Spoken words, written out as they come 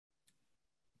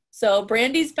So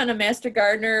Brandie's been a master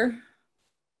gardener.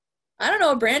 I don't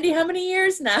know, Brandie, how many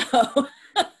years now?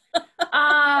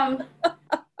 Um,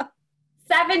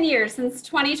 7 years since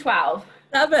 2012.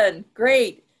 7.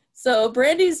 Great. So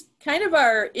Brandie's kind of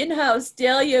our in-house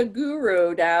dahlia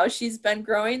guru now. She's been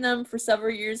growing them for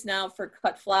several years now for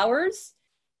cut flowers.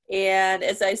 And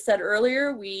as I said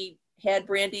earlier, we had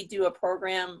Brandie do a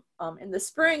program in the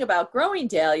spring about growing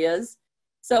dahlias.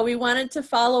 So we wanted to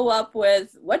follow up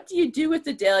with, what do you do with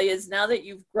the dahlias now that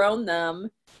you've grown them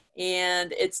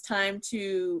and it's time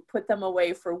to put them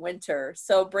away for winter?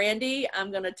 So Brandie,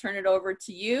 I'm going to turn it over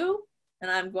to you,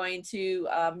 and I'm going to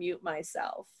mute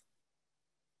myself.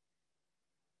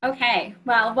 Okay,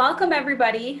 well, welcome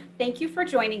everybody. Thank you for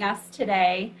joining us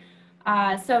today.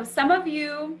 So some of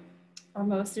you, or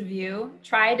most of you,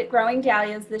 tried growing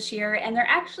dahlias this year, and they're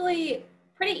actually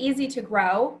pretty easy to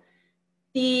grow.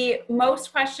 The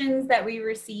most questions that we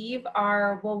receive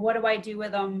are, well, what do I do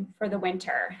with them for the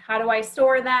winter? How do I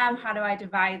store them? How do I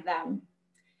divide them?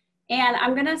 And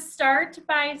I'm gonna start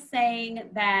by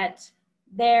saying that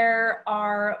there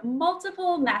are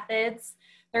multiple methods.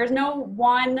 There's no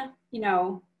one,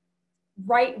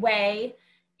 right way.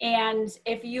 And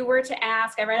if you were to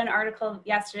ask, I read an article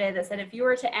yesterday that said if you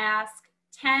were to ask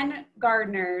 10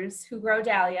 gardeners who grow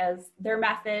dahlias their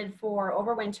method for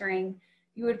overwintering,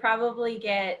 you would probably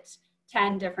get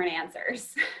 10 different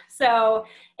answers. So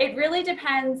it really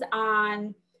depends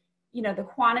on, the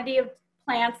quantity of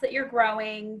plants that you're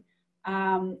growing.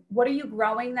 What are you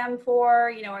growing them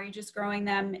for? Are you just growing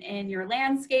them in your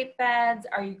landscape beds?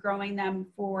 Are you growing them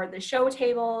for the show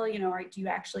table? Or do you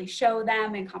actually show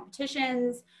them in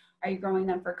competitions? Are you growing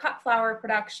them for cut flower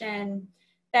production?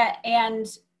 That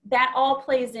all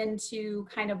plays into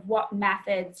kind of what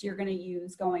methods you're going to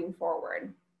use going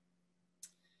forward.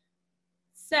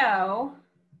 So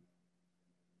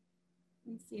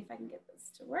let me see if I can get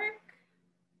this to work.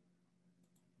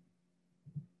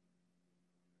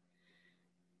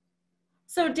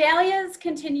 So dahlias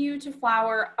continue to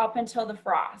flower up until the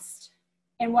frost.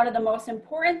 And one of the most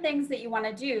important things that you want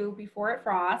to do before it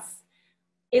frosts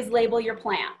is label your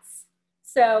plants.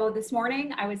 So this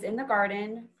morning I was in the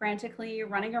garden frantically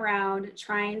running around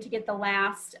trying to get the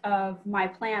last of my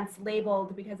plants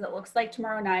labeled because it looks like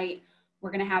tomorrow night we're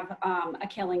going to have a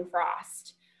killing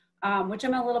frost, which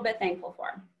I'm a little bit thankful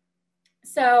for.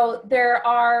 So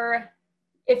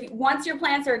once your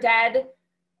plants are dead,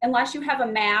 unless you have a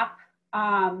map,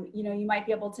 you might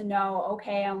be able to know,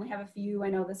 okay, I only have a few. I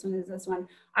know this one is this one.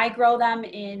 I grow them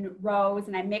in rows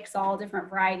and I mix all different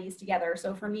varieties together.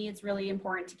 So for me, it's really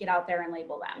important to get out there and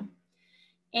label them.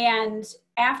 And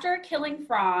after killing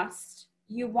frost,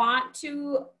 you want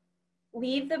to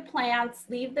leave the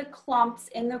clumps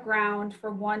in the ground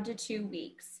for 1 to 2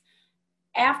 weeks.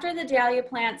 After the dahlia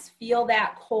plants feel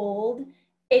that cold,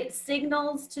 it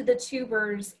signals to the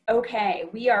tubers, okay,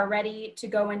 we are ready to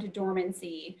go into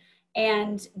dormancy.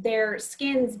 And their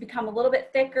skins become a little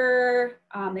bit thicker.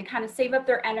 They kind of save up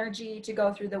their energy to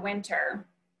go through the winter.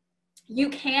 You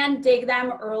can dig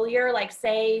them earlier, like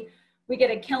say we get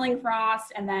a killing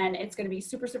frost and then it's going to be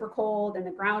super, super cold and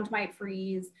the ground might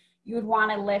freeze. You would want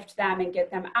to lift them and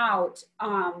get them out.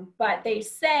 But they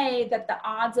say that the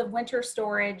odds of winter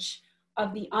storage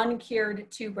of the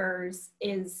uncured tubers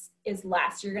is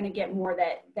less. You're going to get more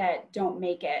that don't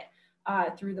make it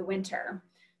through the winter.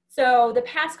 So the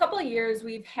past couple of years,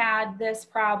 we've had this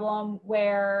problem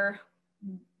where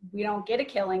we don't get a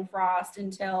killing frost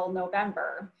until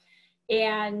November.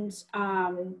 And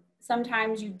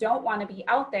sometimes you don't want to be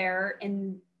out there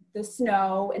in the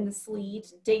snow, in the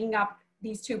sleet, digging up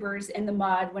these tubers in the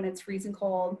mud when it's freezing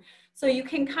cold. So you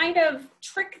can kind of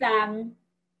trick them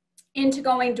into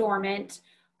going dormant.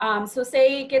 So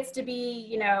say it gets to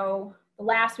be, the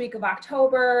last week of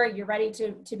October, you're ready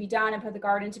to be done and put the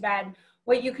garden to bed.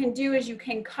 What you can do is you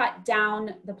can cut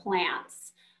down the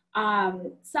plants.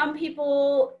 Some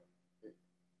people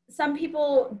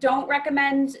don't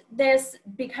recommend this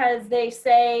because they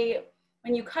say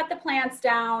when you cut the plants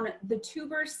down, the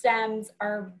tuber stems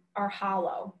are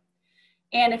hollow.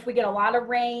 And if we get a lot of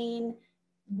rain,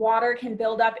 water can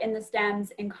build up in the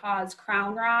stems and cause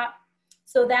crown rot.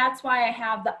 So that's why I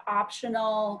have the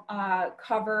optional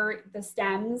cover the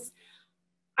stems.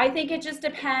 I think it just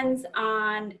depends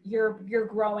on your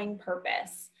growing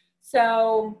purpose.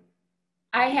 So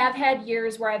I have had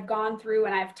years where I've gone through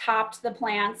and I've topped the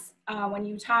plants. When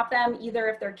you top them, either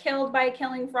if they're killed by a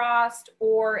killing frost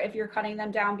or if you're cutting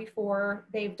them down before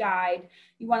they've died,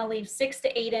 you want to leave 6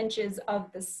 to 8 inches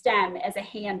of the stem as a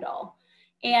handle.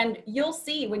 And you'll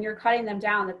see when you're cutting them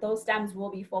down that those stems will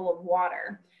be full of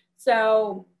water.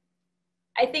 So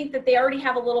I think that they already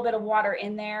have a little bit of water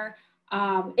in there.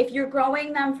 If you're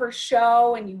growing them for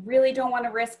show and you really don't want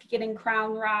to risk getting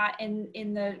crown rot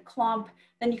in the clump,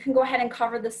 then you can go ahead and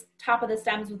cover the top of the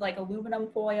stems with like aluminum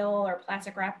foil or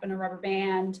plastic wrap and a rubber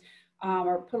band,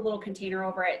 or put a little container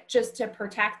over it just to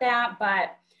protect that.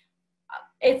 But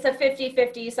it's a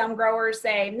 50-50. Some growers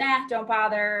say, nah, don't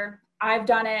bother. I've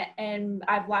done it and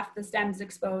I've left the stems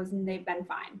exposed and they've been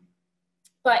fine.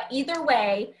 But either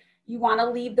way, you want to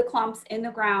leave the clumps in the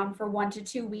ground for 1 to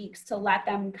 2 weeks to let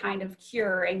them kind of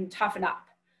cure and toughen up.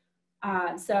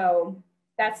 So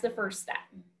that's the first step.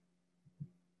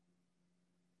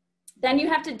 Then you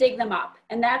have to dig them up.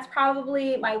 And that's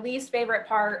probably my least favorite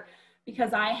part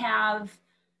because I have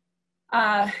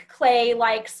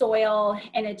clay-like soil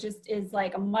and it just is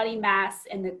like a muddy mess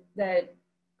and the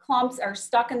clumps are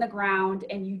stuck in the ground,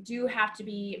 and you do have to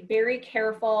be very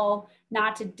careful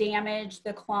not to damage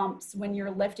the clumps when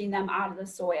you're lifting them out of the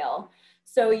soil.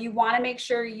 So you want to make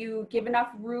sure you give enough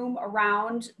room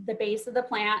around the base of the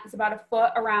plant. It's about 1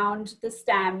 foot around the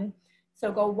stem.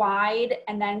 So go wide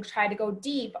and then try to go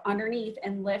deep underneath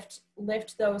and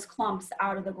lift those clumps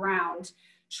out of the ground.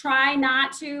 Try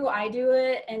not to, I do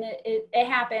it and it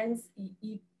happens.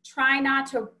 You try not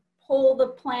to pull the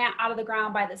plant out of the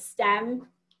ground by the stem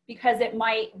because it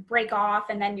might break off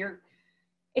and then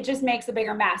it just makes a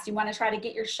bigger mess. You want to try to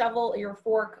get your shovel or your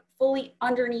fork fully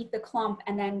underneath the clump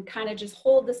and then kind of just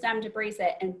hold the stem to brace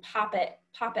it and pop it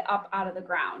up out of the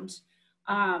ground.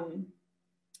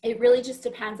 It really just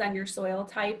depends on your soil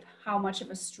type, how much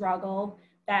of a struggle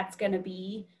that's going to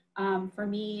be. For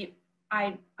me,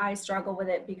 I struggle with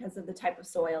it because of the type of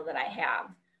soil that I have.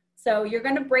 So you're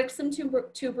going to break some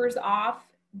tubers off,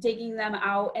 digging them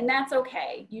out, and that's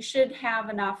okay. You should have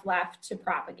enough left to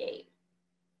propagate.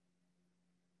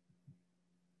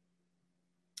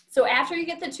 So after you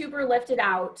get the tuber lifted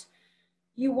out,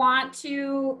 you want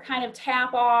to kind of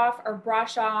tap off or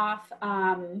brush off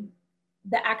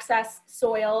the excess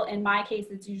soil. In my case,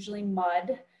 it's usually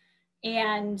mud.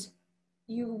 And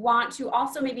you want to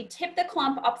also maybe tip the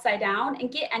clump upside down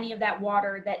and get any of that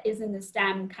water that is in the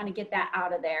stem, kind of get that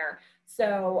out of there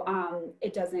so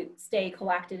it doesn't stay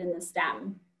collected in the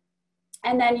stem.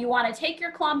 And then you want to take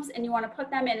your clumps and you want to put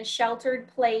them in a sheltered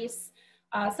place,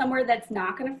 somewhere that's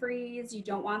not going to freeze. You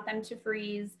don't want them to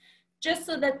freeze, just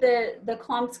so that the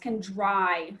clumps can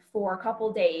dry for a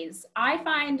couple days. I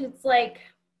find it's like,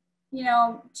 you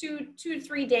know, 2 to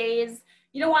 3 days.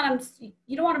 You don't want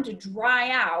them to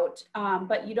dry out,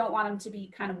 but you don't want them to be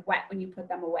kind of wet when you put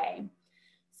them away.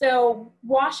 So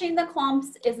washing the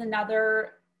clumps is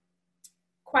another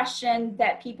question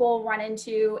that people run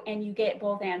into, and you get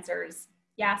both answers,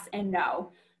 yes and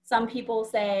no. Some people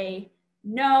say,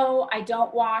 no, I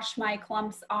don't wash my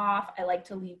clumps off. I like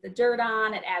to leave the dirt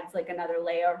on. It adds like another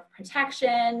layer of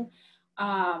protection.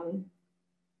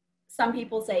 Some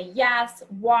people say, yes,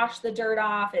 wash the dirt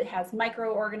off. It has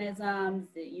microorganisms.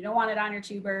 You don't want it on your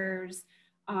tubers.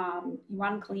 You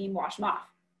want them clean, wash them off.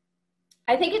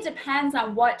 I think it depends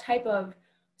on what type of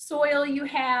soil you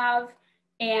have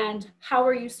and how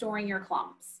are you storing your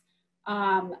clumps.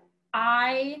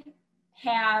 I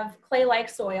have clay-like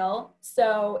soil,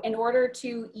 so in order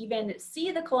to even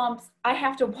see the clumps, I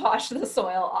have to wash the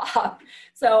soil off.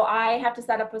 So I have to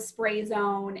set up a spray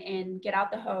zone and get out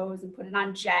the hose and put it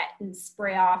on jet and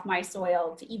spray off my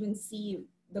soil to even see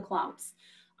the clumps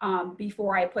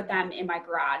before I put them in my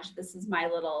garage. This is my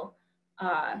little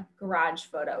garage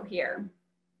photo here.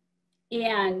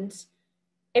 And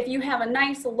if you have a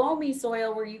nice loamy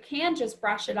soil where you can just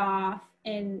brush it off,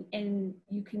 and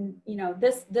you can, you know,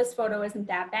 this photo isn't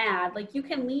that bad. Like, you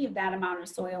can leave that amount of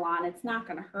soil on. It's not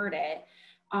going to hurt it.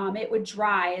 It would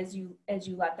dry as you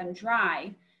let them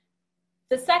dry.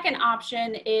 The second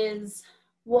option is,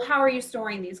 well, how are you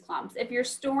storing these clumps? If you're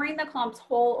storing the clumps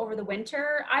whole over the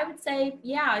winter, I would say,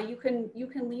 yeah, you can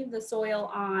leave the soil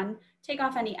on, take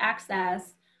off any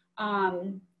excess,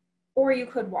 or you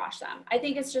could wash them. I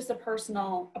think it's just a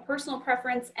personal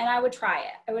preference, and I would try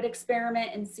it. I would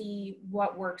experiment and see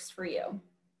what works for you.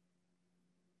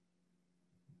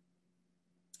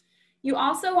 You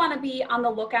also want to be on the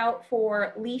lookout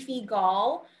for leafy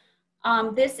gall.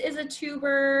 This is a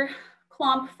tuber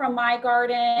clump from my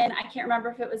garden. I can't remember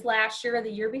if it was last year or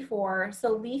the year before.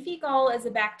 So leafy gall is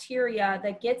a bacteria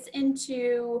that gets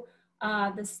into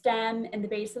the stem and the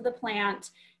base of the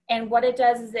plant. And what it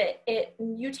does is it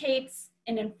mutates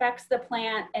and infects the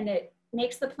plant, and it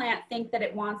makes the plant think that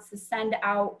it wants to send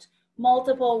out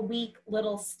multiple weak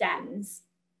little stems.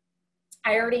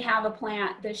 I already have a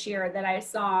plant this year that I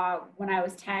saw when I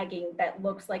was tagging that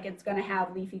looks like it's going to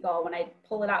have leafy gall when I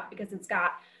pull it up, because it's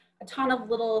got a ton of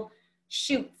little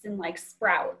shoots and like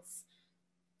sprouts.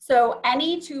 So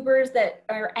any tubers that,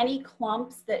 or any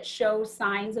clumps that show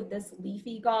signs of this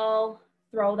leafy gall,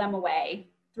 throw them away,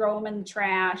 throw them in the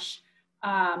trash.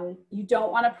 You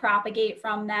don't want to propagate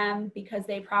from them because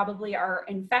they probably are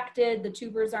infected. The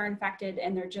tubers are infected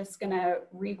and they're just going to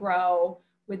regrow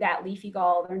with that leafy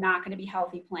gall. They're not going to be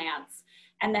healthy plants.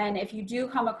 And then if you do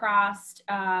come across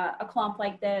a clump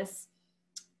like this,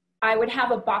 I would have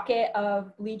a bucket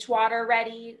of bleach water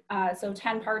ready. So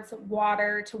 10 parts of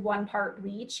water to 1 part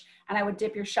bleach. And I would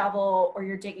dip your shovel or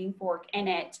your digging fork in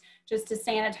it just to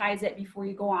sanitize it before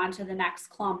you go on to the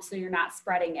next clump so you're not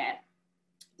spreading it.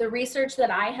 The research that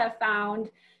I have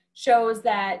found shows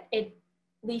that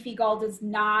leafy gall does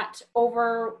not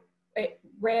it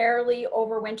rarely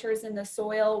overwinters in the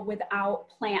soil without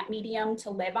plant medium to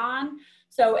live on.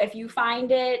 So if you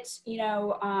find it,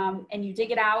 and you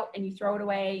dig it out and you throw it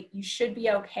away, you should be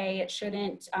okay. It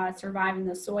shouldn't survive in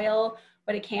the soil,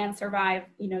 but it can survive,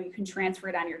 you can transfer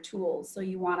it on your tools. So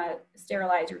you want to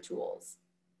sterilize your tools.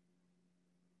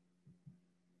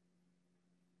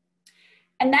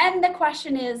 And then the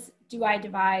question is, do I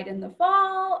divide in the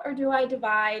fall or do I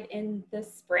divide in the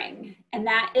spring? And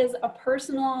that is a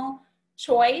personal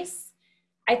choice.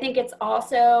 I think it's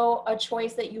also a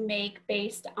choice that you make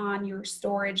based on your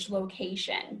storage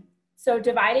location. So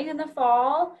dividing in the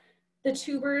fall, the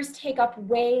tubers take up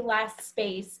way less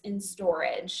space in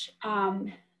storage.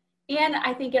 And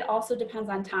I think it also depends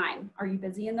on time. Are you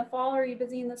busy in the fall or are you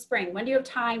busy in the spring? When do you have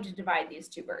time to divide these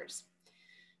tubers?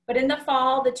 But in the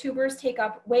fall, the tubers take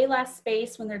up way less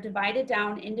space when they're divided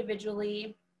down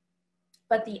individually,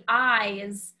 but the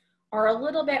eyes are a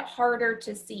little bit harder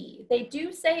to see. They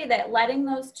do say that letting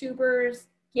those tubers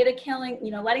get a killing,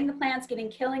 letting the plants getting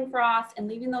killing frost and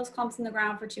leaving those clumps in the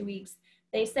ground for 2 weeks,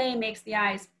 they say makes the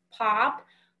eyes pop,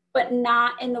 but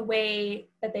not in the way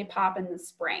that they pop in the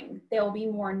spring. They'll be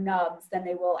more nubs than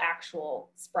they will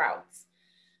actual sprouts.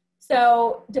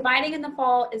 So dividing in the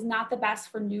fall is not the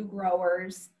best for new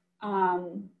growers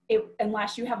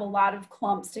unless you have a lot of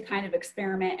clumps to kind of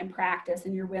experiment and practice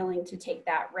and you're willing to take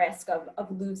that risk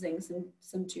of losing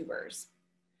some tubers.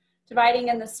 Dividing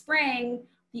in the spring,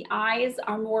 the eyes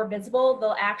are more visible.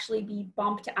 They'll actually be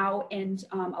bumped out and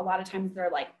a lot of times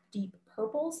they're like deep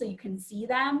purple so you can see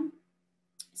them.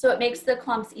 So it makes the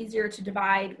clumps easier to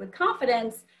divide with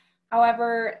confidence.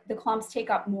 However, the clumps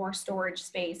take up more storage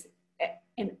space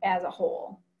as a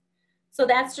whole. So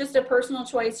that's just a personal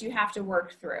choice you have to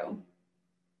work through.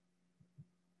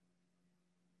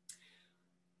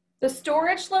 The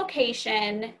storage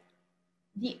location,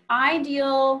 the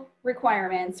ideal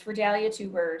requirements for dahlia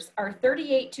tubers are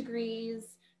 38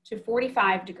 degrees to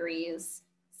 45 degrees,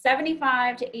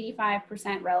 75 to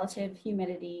 85% relative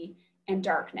humidity, and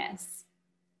darkness.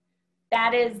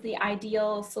 That is the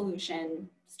ideal solution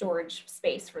storage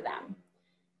space for them.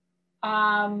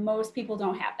 Most people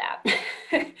don't have that.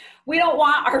 We don't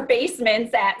want our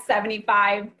basements at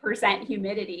 75%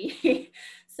 humidity.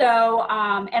 So,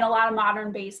 and a lot of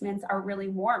modern basements are really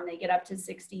warm. They get up to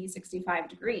 60, 65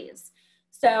 degrees.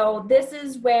 So this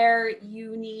is where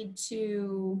you need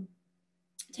to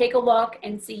take a look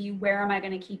and see where am I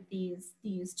going to keep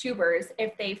these tubers.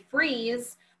 If they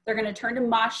freeze, they're going to turn to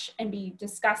mush and be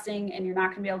disgusting and you're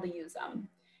not going to be able to use them.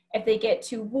 If they get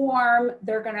too warm,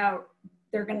 they're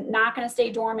not going to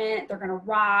stay dormant, they're going to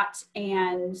rot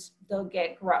and they'll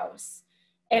get gross.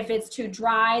 If it's too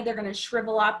dry, they're going to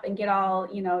shrivel up and get all,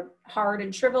 hard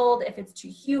and shriveled. If it's too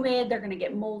humid, they're going to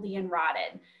get moldy and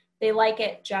rotted. They like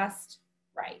it just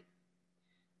right.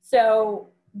 So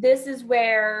this is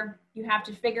where you have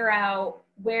to figure out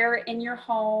where in your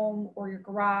home or your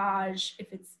garage,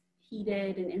 if it's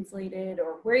heated and insulated,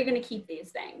 or where you're going to keep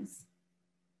these things.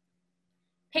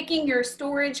 Picking your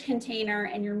storage container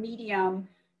and your medium,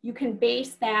 you can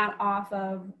base that off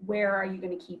of where are you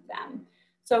going to keep them.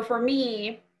 So for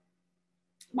me,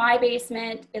 my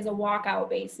basement is a walkout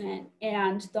basement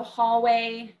and the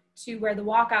hallway to where the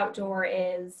walkout door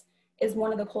is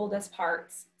one of the coldest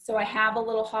parts. So I have a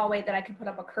little hallway that I can put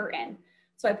up a curtain.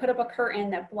 So I put up a curtain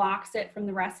that blocks it from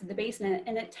the rest of the basement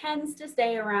and it tends to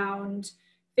stay around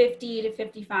 50 to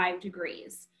 55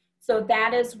 degrees. So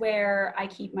that is where I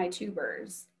keep my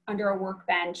tubers, under a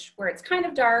workbench where it's kind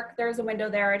of dark. There's a window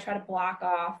there. I try to block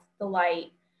off the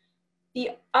light.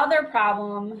 The other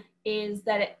problem is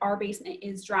that our basement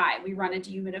is dry. We run a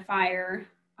dehumidifier.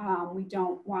 We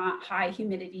don't want high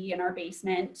humidity in our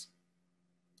basement.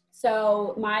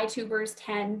 So my tubers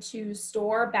tend to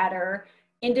store better,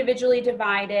 individually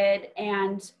divided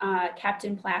and kept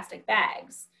in plastic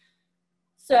bags.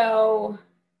 So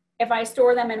if I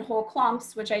store them in whole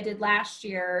clumps, which I did last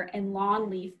year, in lawn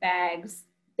leaf bags,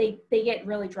 they get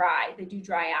really dry. They do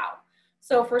dry out.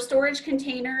 So for storage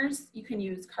containers, you can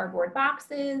use cardboard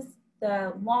boxes,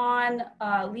 the lawn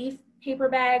leaf paper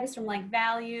bags from like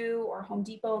Value or Home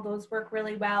Depot. Those work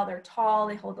really well. They're tall,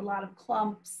 they hold a lot of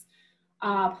clumps.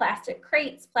 Plastic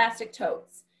crates, plastic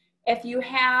totes. If you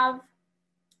have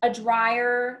a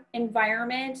drier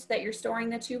environment that you're storing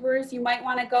the tubers, you might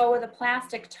want to go with a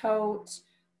plastic tote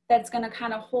that's going to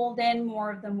kind of hold in more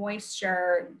of the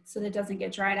moisture so that it doesn't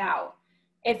get dried out.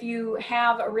 If you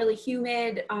have a really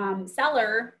humid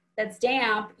cellar that's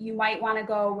damp, you might want to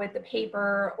go with the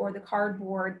paper or the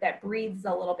cardboard that breathes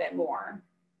a little bit more.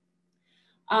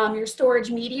 Your storage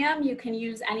medium, you can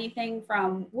use anything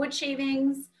from wood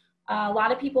shavings. A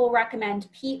lot of people recommend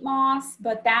peat moss,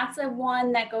 but that's a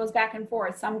one that goes back and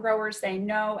forth. Some growers say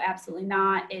no, absolutely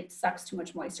not. It sucks too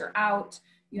much moisture out.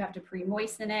 You have to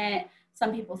pre-moisten it.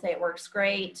 Some people say it works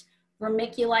great.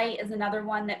 Vermiculite is another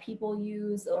one that people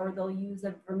use, or they'll use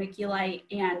a vermiculite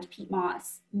and peat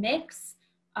moss mix.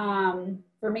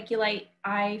 Vermiculite,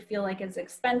 I feel like is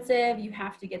expensive. You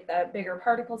have to get the bigger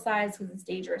particle size because it's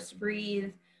dangerous to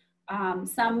breathe.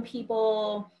 Some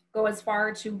people go as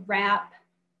far to wrap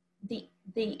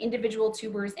the individual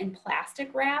tubers in plastic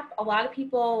wrap. A lot of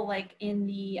people like in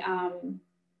the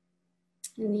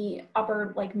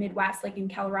upper like Midwest, like in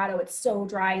Colorado, it's so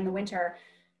dry in the winter.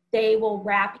 They will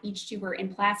wrap each tuber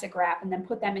in plastic wrap and then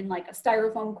put them in like a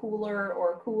styrofoam cooler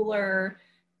or a cooler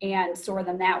and store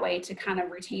them that way to kind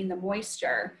of retain the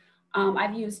moisture.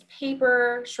 I've used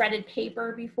paper, shredded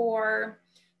paper before.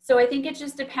 So I think it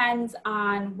just depends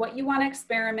on what you want to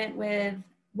experiment with,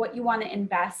 what you want to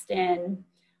invest in.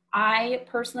 I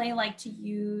personally like to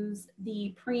use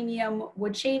the premium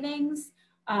wood shavings.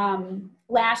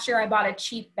 Last year I bought a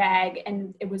cheap bag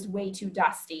and it was way too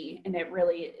dusty, and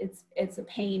it's a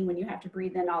pain when you have to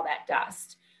breathe in all that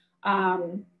dust.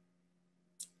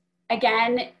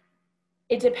 Again,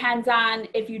 it depends on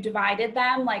if you divided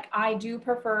them. Like I do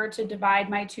prefer to divide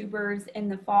my tubers in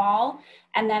the fall,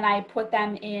 and then I put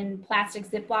them in plastic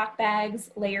Ziploc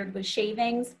bags layered with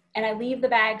shavings, and I leave the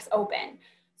bags open.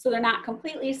 So they're not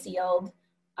completely sealed.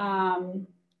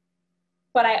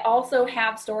 But I also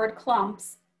have stored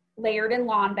clumps layered in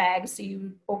lawn bags. So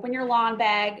you open your lawn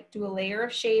bag, do a layer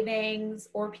of shavings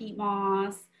or peat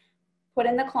moss, put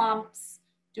in the clumps,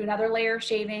 do another layer of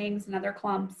shavings, another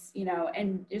clumps, you know,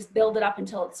 and just build it up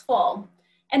until it's full.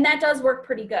 And that does work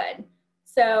pretty good.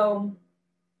 So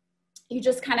you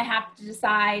just kind of have to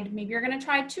decide, maybe you're going to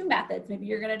try two methods. Maybe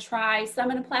you're going to try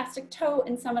some in a plastic tote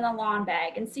and some in a lawn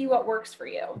bag and see what works for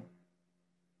you.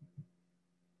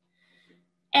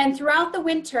 And throughout the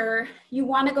winter, you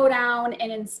want to go down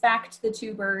and inspect the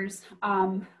tubers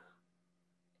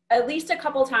at least a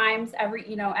couple times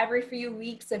every few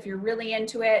weeks if you're really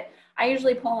into it. I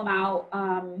usually pull them out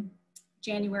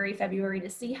January, February to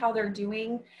see how they're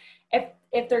doing.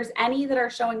 If there's any that are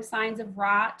showing signs of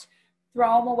rot,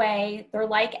 throw them away. They're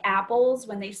like apples.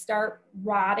 When they start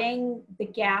rotting, the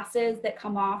gases that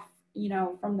come off, you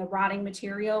know, from the rotting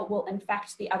material will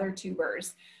infect the other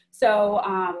tubers. So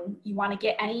you want to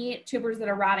get any tubers that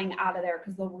are rotting out of there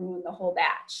because they'll ruin the whole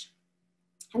batch.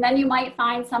 And then you might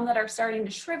find some that are starting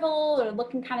to shrivel or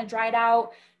looking kind of dried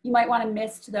out. You might want to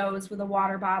mist those with a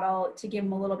water bottle to give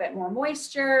them a little bit more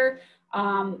moisture.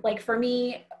 Like for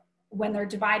me, when they're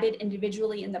divided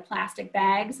individually in the plastic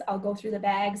bags, I'll go through the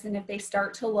bags, and if they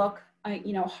start to look,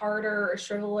 harder or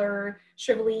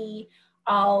shrivelly,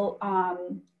 I'll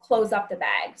close up the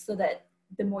bag so that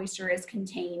the moisture is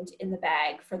contained in the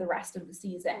bag for the rest of the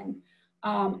season.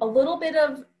 A little bit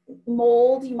of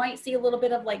mold, you might see a little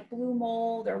bit of like blue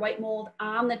mold or white mold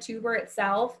on the tuber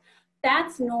itself.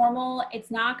 That's normal. It's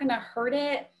not going to hurt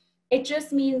it. It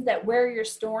just means that where you're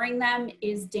storing them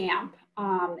is damp.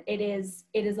 It is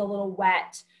a little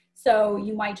wet. So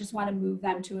you might just want to move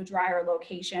them to a drier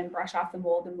location, brush off the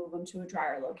mold and move them to a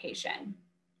drier location.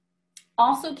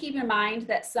 Also keep in mind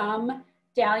that some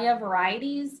dahlia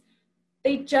varieties,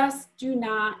 they just do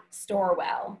not store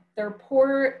well. They're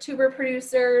poor tuber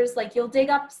producers. Like you'll dig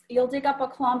up a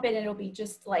clump and it'll be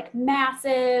just like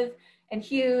massive and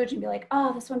huge and be like,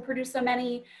 oh, this one produced so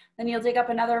many. Then you'll dig up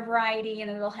another variety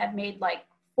and it'll have made like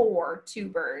 4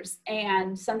 tubers.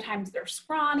 And sometimes they're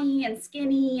scrawny and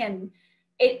skinny, and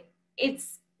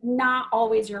it's not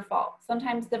always your fault.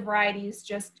 Sometimes the varieties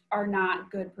just are not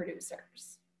good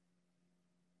producers.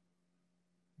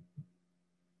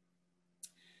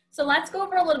 So let's go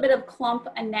over a little bit of clump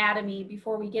anatomy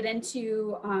before we get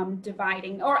into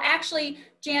dividing. Or actually,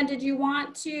 Jan, did you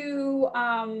want to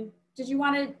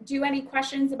do any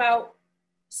questions about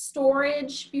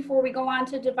storage before we go on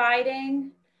to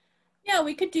dividing? Yeah,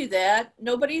 we could do that.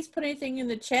 Nobody's put anything in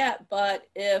the chat, but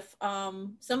if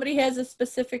somebody has a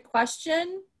specific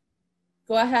question,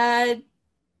 go ahead.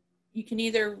 You can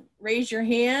either raise your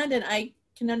hand and I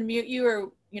can unmute you,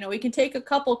 or we can take a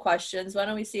couple questions. Why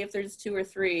don't we see if there's 2 or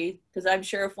 3? Because I'm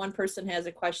sure if one person has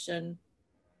a question.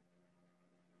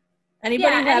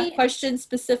 Anybody have questions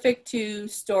specific to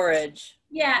storage?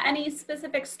 Yeah, any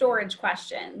specific storage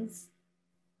questions?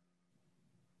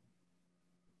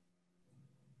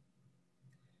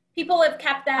 People have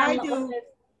kept them.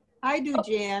 I do,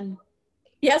 Jan.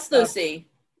 Yes, Lucy.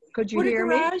 Could you hear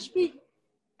me?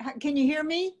 Can you hear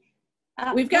me?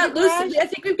 We've got Lucy. I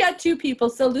think we've got 2 people.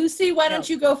 So Lucy, why don't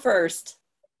you go first?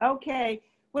 Okay.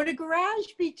 Would a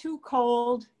garage be too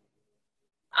cold?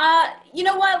 You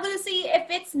know what, Lucy? If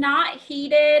it's not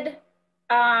heated,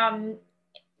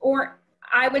 or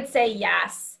I would say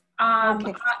yes.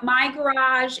 Okay. My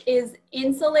garage is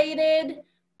insulated.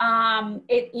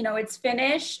 It's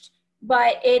finished,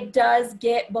 but it does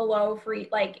get below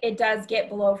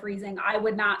freezing. I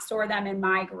would not store them in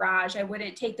my garage. I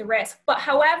wouldn't take the risk. But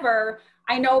however,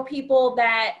 I know people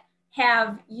that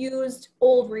have used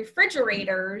old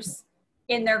refrigerators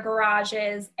in their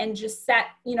garages and just set,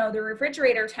 the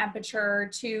refrigerator temperature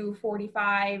to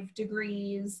 45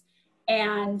 degrees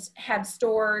and have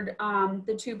stored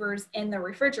the tubers in the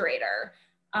refrigerator.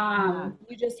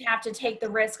 You just have to take the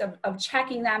risk of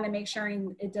checking them and make sure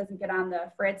it doesn't get on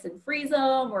the fritz and freeze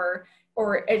them, or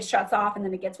it shuts off and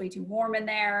then it gets way too warm in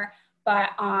there.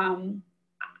 But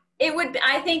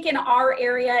I think in our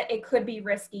area, it could be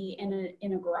risky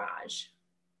in a garage.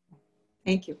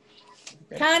 Thank you.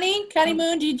 Connie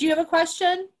Moon, did you have a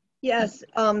question? Yes,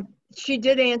 she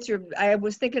did answer. I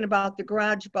was thinking about the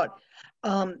garage, but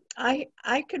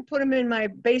I could put them in my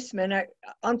basement.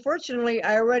 Unfortunately,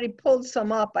 I already pulled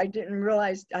some up. I didn't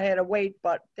realize I had to wait,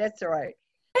 but that's all right.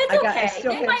 I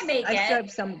still have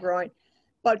some growing.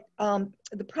 But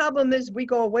the problem is we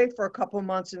go away for a couple of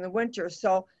months in the winter.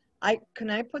 So can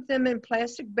I put them in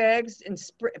plastic bags and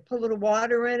put a little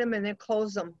water in them and then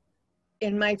close them?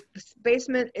 In my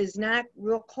basement is not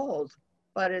real cold,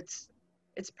 but it's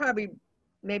probably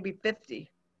maybe 50.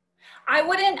 I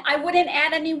wouldn't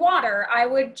add any water. I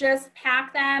would just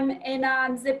pack them in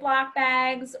Ziploc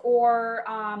bags, or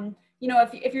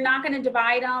if you're not going to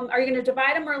divide them, are you going to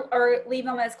divide them or leave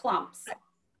them as clumps?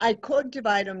 I could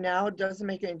divide them now. It doesn't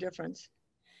make any difference.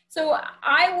 So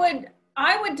I would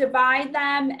divide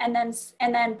them and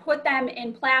then put them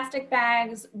in plastic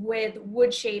bags with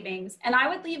wood shavings, and I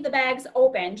would leave the bags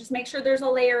open. Just make sure there's a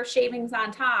layer of shavings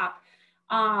on top,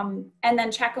 and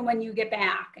then check them when you get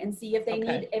back and see if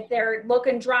if they're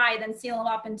looking dry, then seal them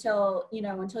up until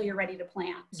you're ready to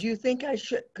plant. Do you think I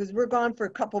should, because we're gone for a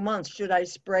couple months, should I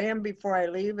spray them before I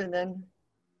leave and then?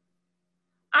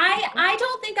 I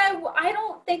don't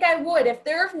think I would. If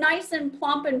they're nice and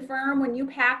plump and firm when you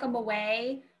pack them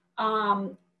away,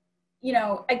 again,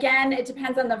 it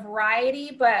depends on the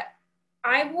variety, but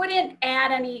I wouldn't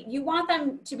add any. You want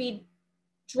them to be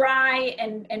dry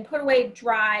and put away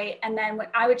dry, and then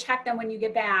I would check them when you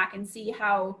get back and see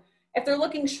if they're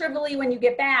looking shrivelly when you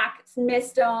get back,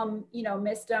 mist them,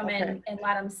 and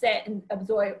let them sit and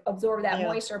absorb that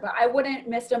moisture. But I wouldn't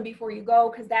mist them before you go,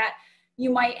 because that you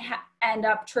might end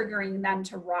up triggering them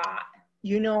to rot.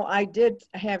 I did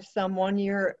have some one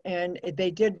year and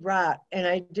they did rot, and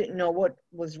I didn't know what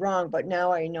was wrong, but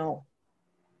now I know.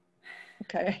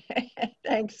 Okay,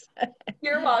 thanks.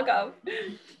 You're welcome.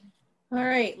 All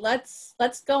right, let's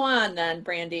go on then,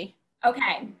 Brandie.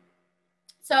 Okay,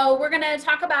 so we're going to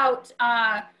talk about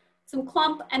some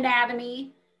clump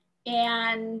anatomy,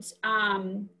 and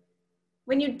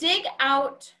when you dig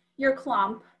out your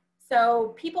clump,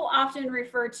 so people often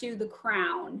refer to the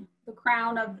crown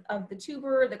of the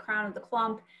tuber, the crown of the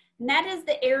clump, and that is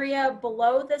the area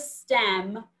below the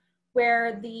stem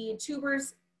where the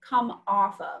tubers come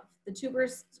off of. The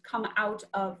tubers come out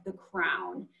of the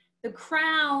crown. The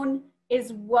crown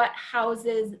is what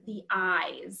houses the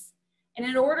eyes. And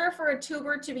in order for a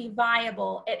tuber to be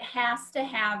viable, it has to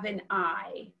have an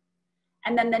eye.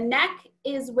 And then the neck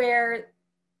is where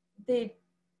the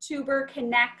tuber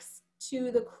connects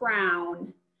to the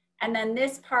crown. And then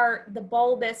this part, the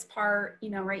bulbous part,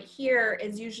 right here,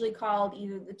 is usually called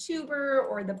either the tuber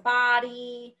or the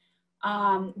body.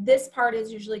 This part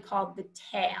is usually called the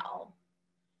tail.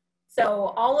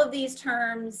 So all of these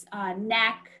terms,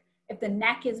 neck, if the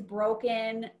neck is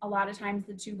broken, a lot of times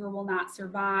the tuber will not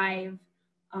survive.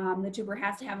 The tuber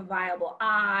has to have a viable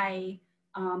eye,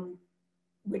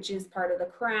 which is part of the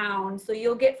crown. So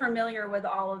you'll get familiar with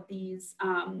all of these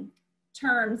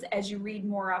terms as you read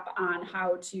more up on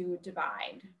how to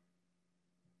divide.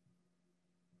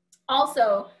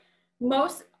 Also,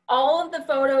 all of the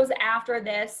photos after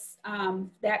this,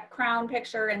 that crown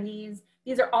picture and these,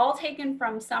 These are all taken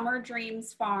from Summer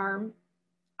Dreams Farm.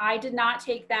 I did not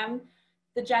take them.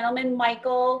 The gentleman,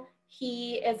 Michael,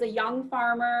 he is a young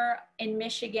farmer in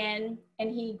Michigan, and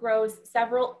he grows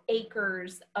several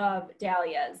acres of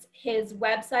dahlias. His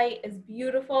website is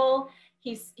beautiful.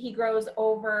 He grows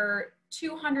over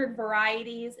 200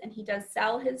 varieties, and he does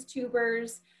sell his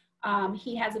tubers.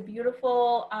 He has a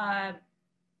beautiful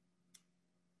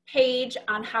page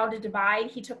on how to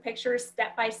divide. He took pictures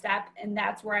step by step, and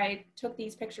that's where I took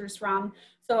these pictures from.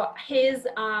 So his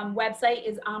website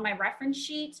is on my reference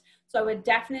sheet. So I would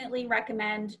definitely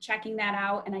recommend checking that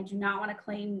out. And I do not want to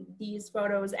claim these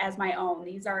photos as my own.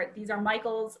 These are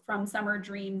Michael's from Summer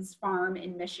Dreams Farm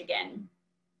in Michigan.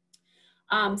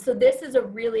 So this is a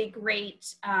really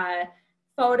great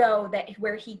photo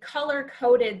where he color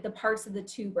coded the parts of the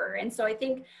tuber. And so I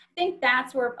think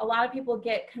that's where a lot of people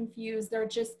get confused.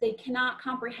 They cannot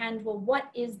comprehend, well, what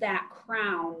is that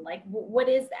crown? Like, what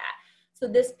is that? So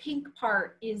this pink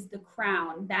part is the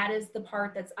crown. That is the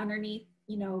part that's underneath,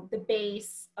 you know, the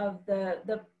base of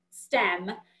the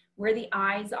stem where the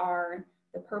eyes are.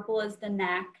 The purple is the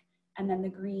neck, and then the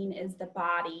green is the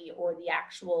body, or the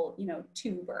actual, you know,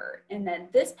 tuber. And then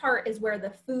this part is where the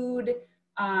food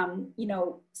you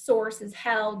know, source is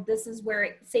held. This is where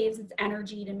it saves its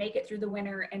energy to make it through the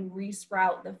winter and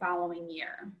resprout the following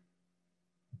year.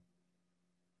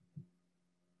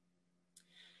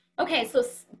 Okay, so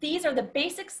these are the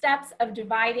basic steps of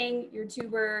dividing your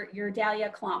tuber, your dahlia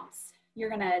clumps.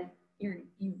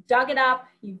 You've dug it up,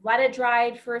 you've let it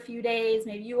dry for a few days,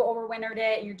 maybe you overwintered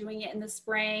it, you're doing it in the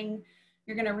spring.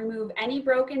 You're gonna remove any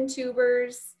broken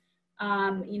tubers.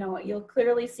 You know, you'll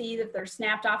clearly see that they're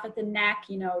snapped off at the neck,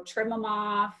 you know, trim them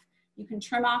off. You can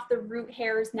trim off the root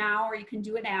hairs now, or you can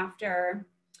do it after.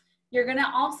 You're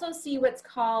gonna also see what's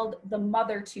called the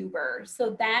mother tuber.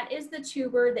 So that is the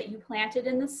tuber that you planted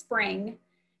in the spring,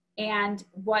 and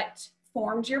what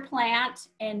formed your plant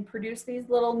and produced these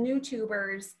little new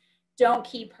tubers. Don't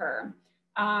keep her.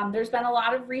 There's been a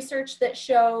lot of research that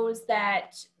shows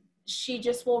that she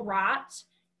just will rot,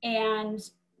 and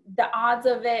the odds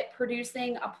of it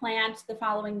producing a plant the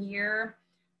following year,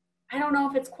 I don't know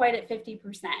if it's quite at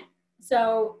 50%.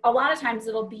 So a lot of times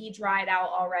it'll be dried out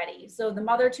already. So the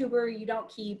mother tuber you don't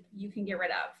keep, you can get rid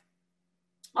of.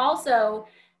 Also,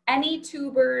 any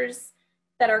tubers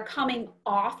that are coming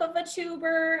off of a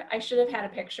tuber, I should have had a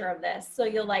picture of this. So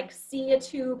you'll like see a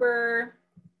tuber,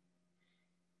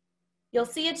 you'll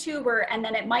see a tuber, and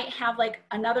then it might have like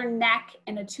another neck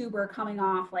and a tuber coming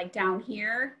off like down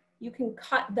here. You can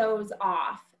cut those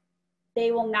off.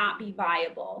 They will not be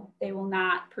viable. They will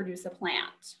not produce a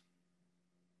plant.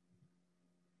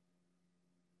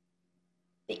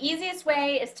 The easiest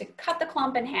way is to cut the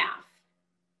clump in half.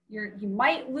 You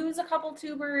might lose a couple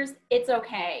tubers, it's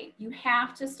okay. You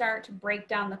have to start to break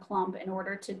down the clump in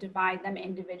order to divide them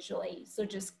individually. So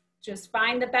just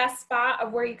find the best spot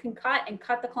of where you can cut and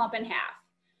cut the clump in half.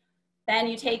 Then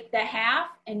you take the half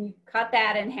and you cut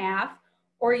that in half,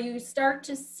 or you start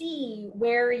to see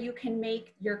where you can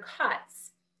make your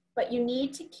cuts, but you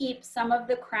need to keep some of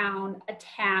the crown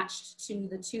attached to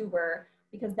the tuber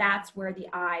because that's where the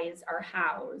eyes are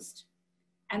housed.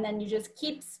 And then you just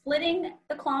keep splitting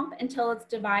the clump until it's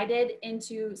divided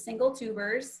into single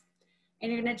tubers. And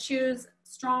you're gonna choose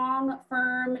strong,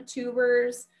 firm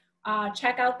tubers.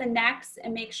 Check out the necks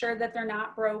and make sure that they're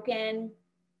not broken.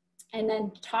 And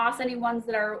then toss any ones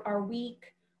that are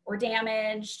weak or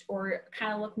damaged or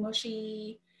kind of look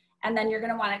mushy. And then you're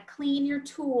gonna wanna clean your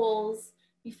tools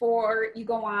before you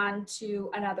go on to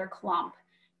another clump.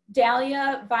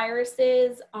 Dahlia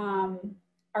viruses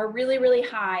are really, really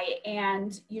high,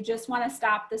 and you just wanna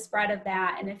stop the spread of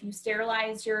that. And if you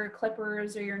sterilize your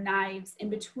clippers or your knives in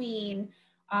between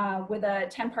with a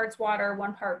 10 parts water,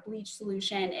 1 part bleach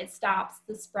solution, it stops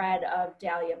the spread of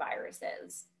Dahlia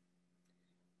viruses.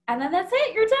 And then that's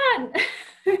it, you're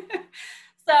done.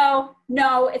 So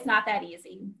no, it's not that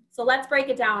easy. So let's break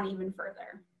it down even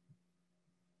further.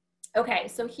 Okay,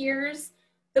 so here's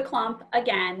the clump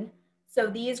again. So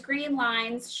these green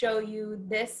lines show you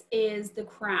this is the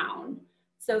crown.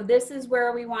 So this is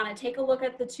where we want to take a look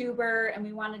at the tuber and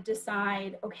we want to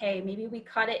decide, okay, maybe we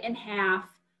cut it in half,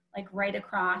 like right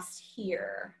across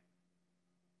here.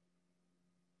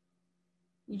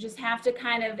 You just have to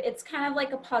it's kind of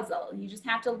like a puzzle. You just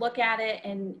have to look at it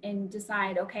and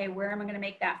decide, okay, where am I going to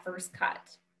make that first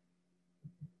cut?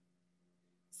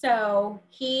 So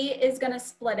he is going to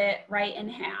split it right in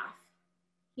half.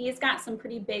 He's got some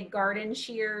pretty big garden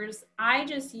shears. I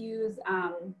just use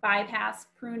bypass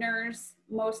pruners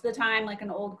most of the time, like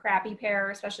an old crappy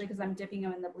pair, especially because I'm dipping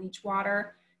them in the bleach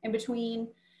water in between.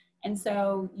 And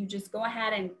so you just go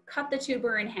ahead and cut the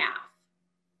tuber in half.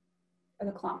 or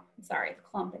the clump, sorry, the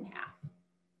clump in half.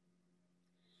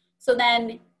 So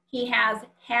then he has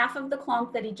half of the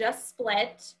clump that he just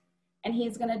split, and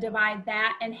he's gonna divide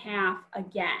that in half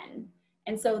again.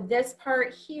 And so this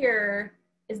part here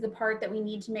is the part that we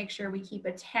need to make sure we keep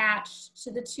attached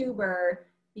to the tuber,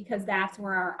 because that's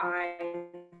where our eyes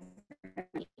are gonna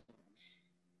be.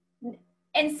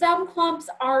 And some clumps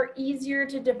are easier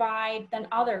to divide than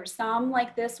others. Some,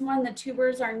 like this one, the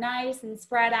tubers are nice and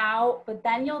spread out, but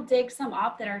then you'll dig some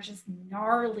up that are just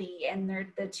gnarly, and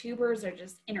the tubers are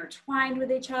just intertwined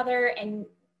with each other, and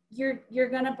you're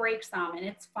gonna break some, and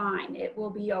it's fine. It will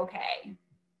be okay.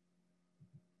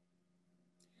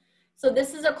 So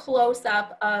this is a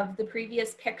close-up of the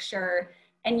previous picture,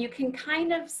 and you can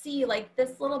kind of see like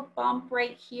this little bump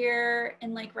right here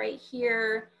and like right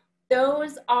here.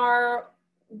 Those are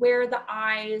where the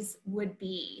eyes would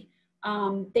be.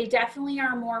 They definitely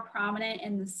are more prominent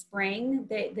in the spring.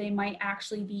 They might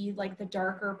actually be like the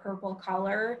darker purple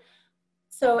color.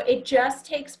 So it just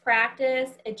takes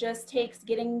practice. It just takes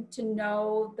getting to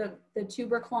know the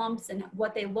tuber clumps and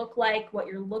what they look like, what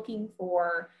you're looking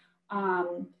for.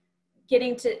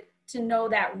 Getting to know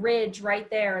that ridge right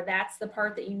there, that's the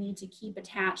part that you need to keep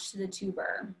attached to the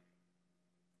tuber.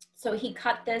 So he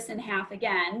cut this in half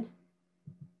again.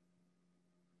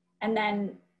 And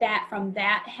then from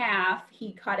that half,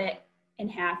 he cut it in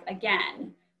half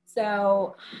again.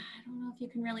 So I don't know if you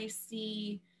can really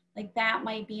see, like that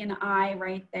might be an eye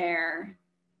right there.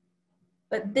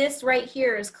 But this right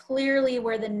here is clearly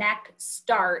where the neck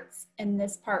starts, and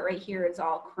this part right here is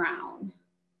all crown.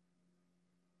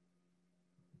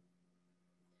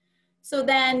 So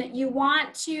then you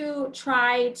want to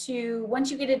try to, once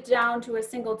you get it down to a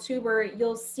single tuber,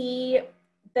 you'll see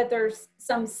that there's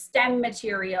some stem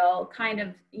material kind of,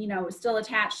 you know, still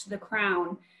attached to the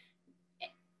crown.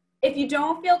 If you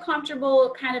don't feel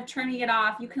comfortable kind of turning it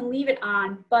off, you can leave it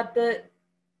on, but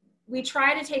we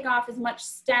try to take off as much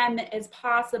stem as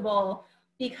possible,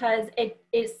 because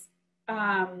it's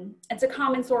a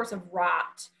common source of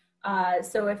rot.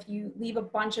 So if you leave a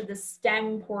bunch of the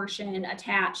stem portion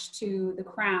attached to the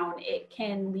crown, it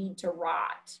can lead to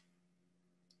rot.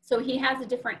 So he has a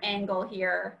different angle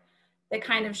here that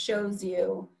kind of shows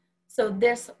you. So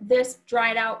this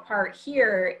dried out part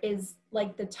here is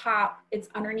like the top, it's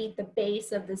underneath the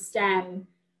base of the stem,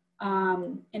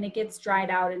 and it gets dried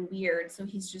out and weird. So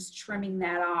he's just trimming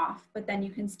that off. But then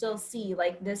you can still see,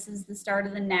 like, this is the start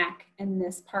of the neck, and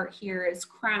this part here is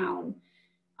crown.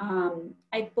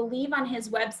 I believe on his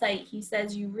website, he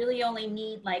says you really only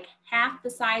need like half the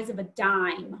size of a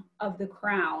dime of the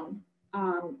crown,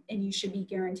 and you should be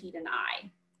guaranteed an eye.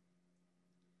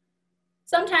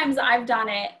 Sometimes I've done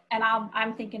it and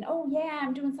I'm thinking, oh yeah,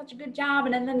 I'm doing such a good job.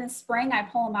 And then in the spring I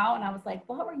pull them out and I was like,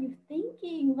 what were you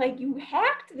thinking? Like, you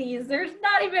hacked these. There's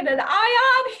not even an eye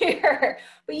on here.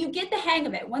 But you get the hang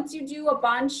of it. Once you do a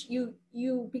bunch,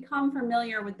 you become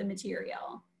familiar with the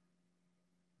material.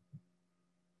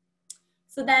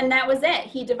 So then that was it.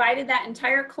 He divided that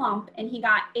entire clump and he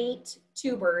got 8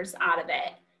 tubers out of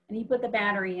it. And he put the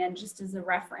battery in just as a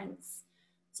reference.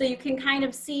 So you can kind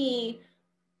of see,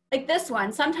 like this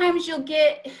one, sometimes you'll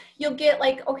get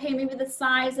like, okay, maybe the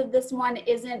size of this one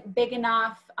isn't big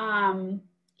enough.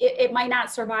 It might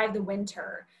not survive the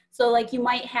winter. So like you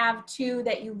might have 2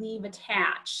 that you leave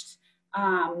attached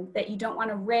that you don't want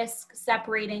to risk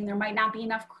separating. There might not be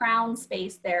enough crown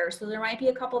space there. So there might be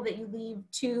a couple that you leave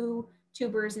 2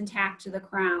 tubers intact to the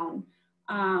crown.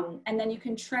 And then you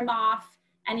can trim off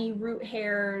any root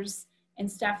hairs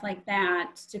and stuff like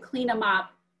that to clean them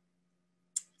up.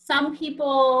 Some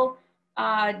people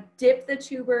dip the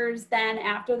tubers then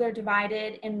after they're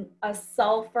divided in a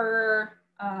sulfur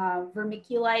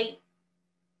vermiculite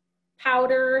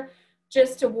powder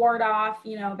just to ward off,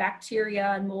 you know,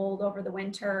 bacteria and mold over the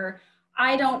winter.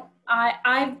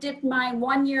 I've dipped mine.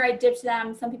 One year I dipped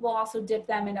them. Some people also dip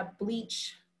them in a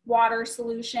bleach water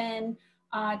solution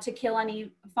to kill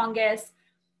any fungus.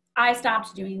 I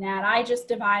stopped doing that. I just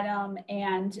divide them,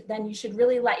 and then you should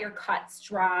really let your cuts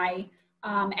dry.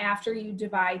 After you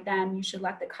divide them, you should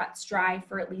let the cuts dry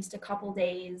for at least a couple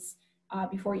days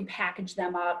before you package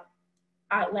them up.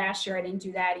 Last year I didn't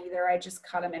do that either. I just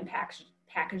cut them and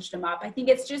packaged them up. I think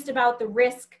it's just about the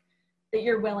risk that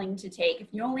you're willing to take. If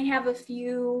you only have a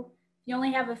few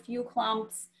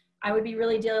clumps, I would be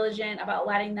really diligent about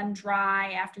letting them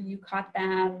dry after you cut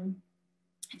them.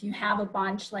 If you have a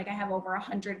bunch, like I have over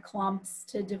 100 clumps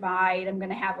to divide, I'm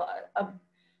gonna have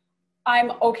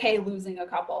I'm okay losing a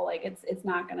couple. Like it's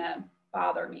not gonna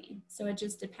bother me. So it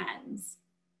just depends.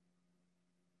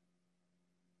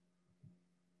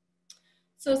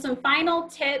 So some final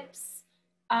tips.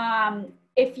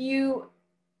 If you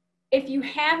if you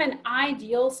have an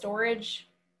ideal storage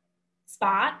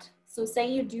spot, so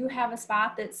say you do have a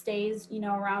spot that stays, you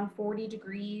know, around 40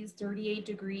 degrees, 38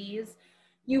 degrees,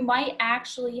 you might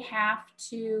actually have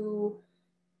to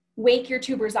wake your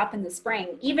tubers up in the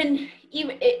spring, even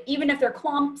if they're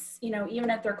clumps, you know, even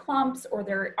if they're clumps or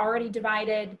they're already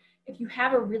divided. If you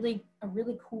have a really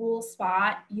cool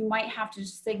spot, you might have to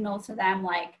signal to them,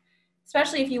 like,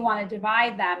 especially if you want to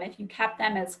divide them, if you kept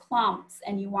them as clumps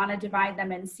and you want to divide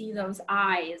them and see those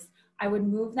eyes, I would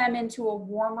move them into a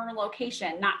warmer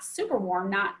location, not super warm,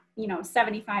 not, you know,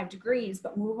 75 degrees,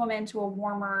 but move them into a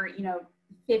warmer, you know,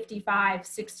 55,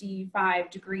 65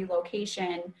 degree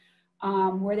location,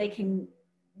 where they can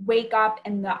wake up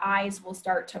and the eyes will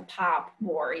start to pop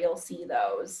more. You'll see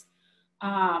those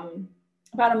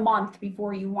about a month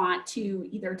before you want to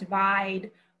either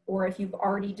divide, or if you've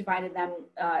already divided them,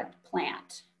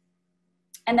 plant.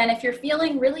 And then if you're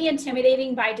feeling really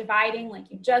intimidating by dividing, like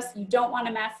you don't want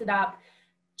to mess it up,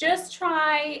 just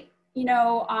try, you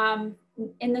know,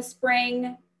 in the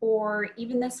spring or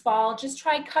even this fall, just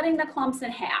try cutting the clumps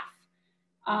in half,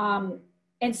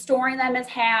 and storing them as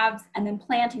halves and then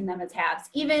planting them as halves,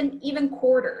 even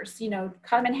quarters, you know,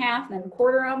 cut them in half and then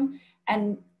quarter them.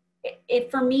 And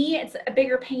for me, it's a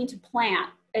bigger pain to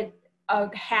plant a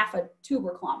half a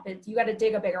tuber clump. You got to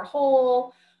dig a bigger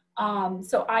hole.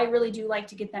 So I really do like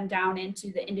to get them down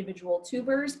into the individual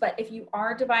tubers, but if you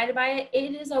are divided by it,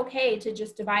 it is okay to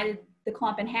just divide the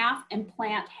clump in half and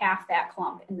plant half that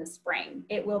clump in the spring.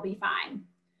 It will be fine.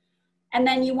 And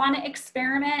then you want to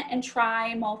experiment and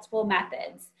try multiple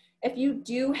methods. If you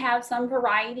do have some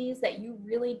varieties that you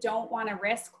really don't want to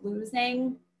risk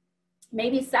losing,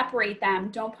 maybe separate them.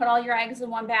 Don't put all your eggs in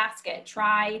one basket.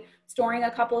 Try storing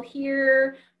a couple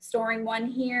here, storing one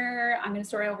here. I'm going to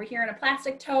store it over here in a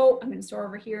plastic tote. I'm going to store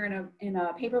over here in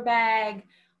a paper bag.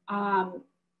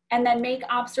 And then make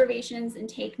observations and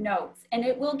take notes. And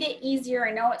it will get easier.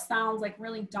 I know it sounds like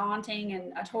really daunting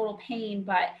and a total pain,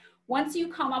 but once you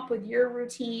come up with your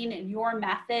routine and your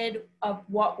method of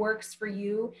what works for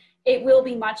you, it will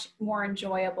be much more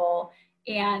enjoyable.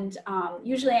 And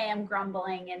usually I am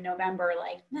grumbling in November,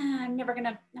 like, I'm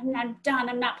done.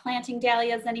 I'm not planting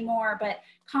dahlias anymore. But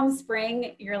come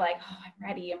spring, you're like, oh, I'm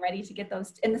ready to get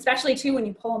those. And especially too, when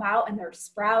you pull them out and they're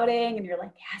sprouting and you're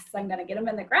like, yes, I'm going to get them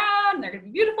in the ground. And they're going to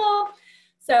be beautiful.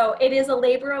 So it is a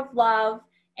labor of love,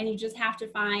 and you just have to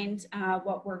find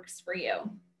what works for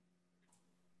you.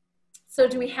 So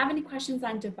do we have any questions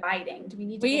on dividing? Do we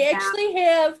need to We actually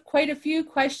have quite a few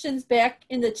questions back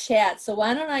in the chat. So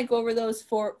why don't I go over those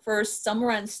first? Some are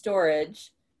on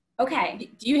storage. Okay.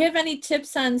 Do you have any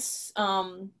tips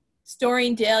on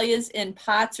storing dahlias in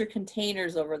pots or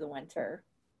containers over the winter?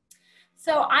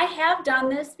 So I have done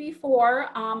this before.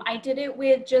 I did it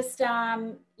with just,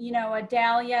 you know, the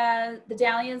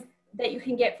dahlias that you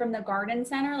can get from the garden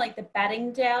center, like the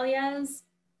bedding dahlias.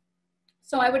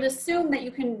 So I would assume that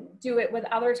you can do it with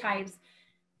other types.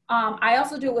 I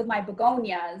also do it with my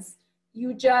begonias.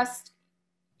 You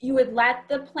would let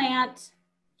the plant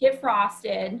get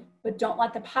frosted, but don't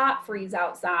let the pot freeze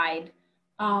outside,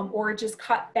 or just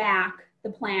cut back the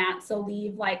plant. So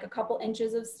leave like a couple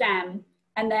inches of stem.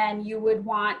 And then you would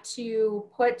want to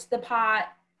put the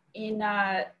pot in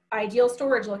an ideal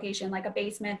storage location, like a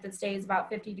basement that stays about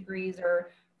 50 degrees or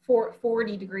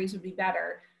 40 degrees would be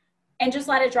better. And just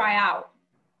let it dry out.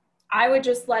 I would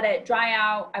just let it dry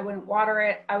out. I wouldn't water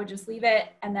it. I would just leave it.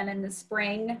 And then in the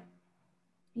spring,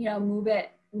 you know, move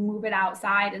it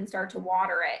outside and start to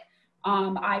water it.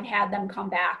 I've had them come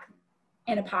back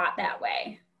in a pot that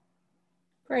way.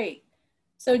 Great.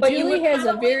 So but Julie has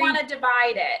a very want to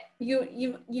divide it.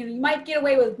 You might get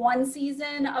away with one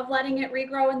season of letting it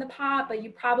regrow in the pot, but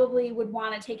you probably would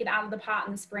want to take it out of the pot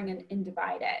in the spring and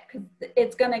divide it, because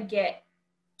it's going to get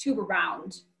tuber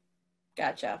bound.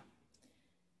 Gotcha.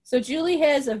 So Julie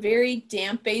has a very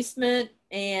damp basement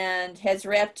and has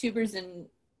wrapped tubers in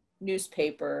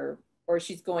newspaper, or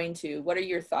she's going to. What are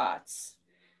your thoughts?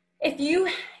 If you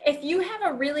have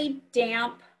a really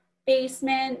damp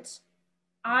basement,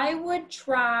 I would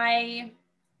try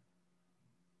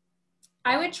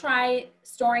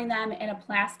storing them in a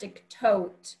plastic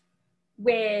tote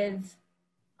with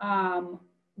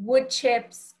wood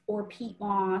chips or peat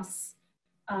moss,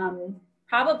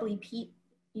 probably peat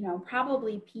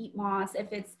moss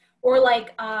if it's, or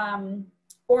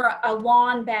a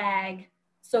lawn bag.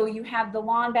 So you have the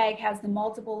lawn bag has the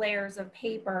multiple layers of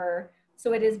paper,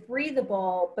 so it is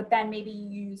breathable, but then maybe you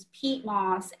use peat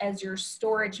moss as your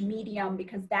storage medium,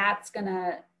 because that's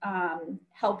gonna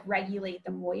help regulate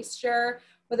the moisture.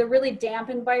 With a really damp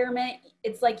environment,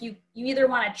 it's like you either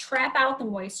wanna trap out the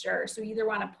moisture, so you either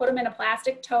wanna put them in a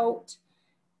plastic tote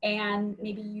and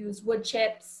maybe use wood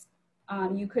chips.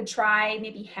 You could try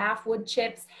maybe half wood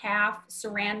chips, half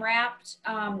saran wrapped.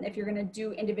 If you're gonna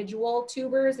do individual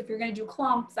tubers, if you're gonna do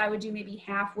clumps, I would do maybe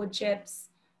half wood chips.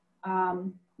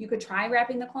 You could try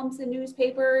wrapping the clumps in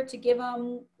newspaper to give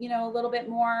them, you know, a little bit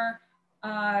more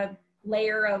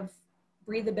layer of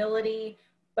breathability.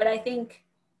 But I think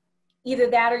either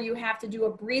that or you have to do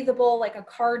a breathable, like a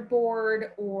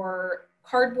cardboard or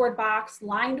cardboard box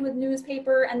lined with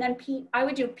newspaper. And then peat, I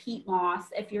would do peat moss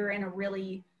if you're in a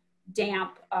really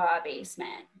damp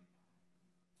basement.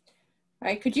 All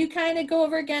right, could you kind of go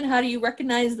over again, how do you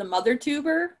recognize the mother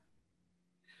tuber?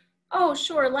 Oh,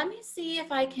 sure. Let me see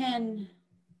if I can.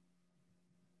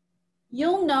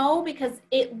 You'll know because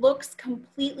it looks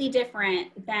completely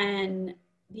different than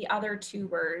the other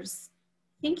tubers.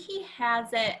 I think he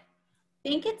has it. I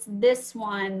think it's this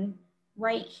one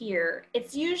right here.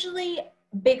 It's usually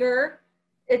bigger.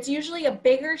 It's usually a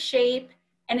bigger shape,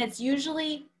 and it's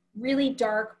usually really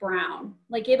dark brown.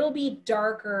 Like it'll be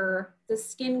darker. The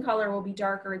skin color will be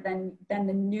darker than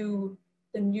the new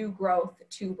growth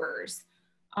tubers.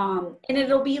 And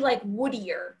it'll be like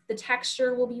woodier. The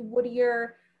texture will be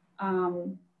woodier. I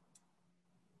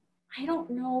don't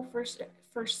know for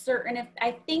certain if,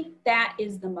 I think that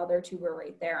is the mother tuber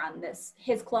right there on this.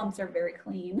 His clumps are very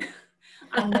clean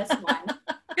on this one.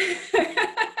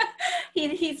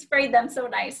 he sprayed them so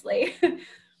nicely.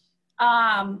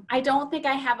 I don't think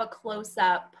I have a close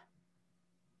up.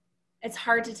 It's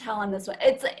hard to tell on this one.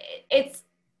 It's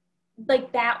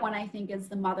like that one I think is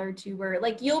the mother tuber.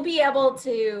 Like you'll be able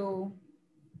to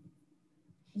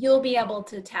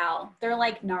tell. They're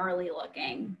like gnarly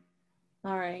looking.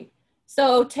 All right.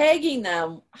 So tagging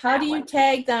them, how do you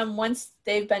tag them once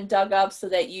they've been dug up so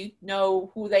that you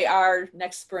know who they are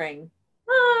next spring?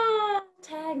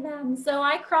 Tag them. So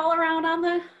I crawl around on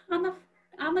the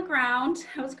ground.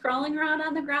 I was crawling around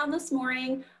on the ground this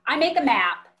morning. I make a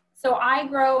map. So I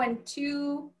grow in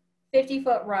 2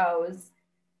 50-foot rows.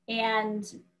 And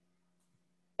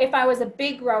if I was a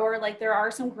big grower, like there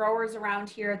are some growers around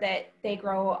here that they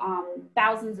grow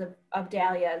thousands of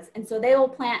dahlias. And so they will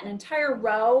plant an entire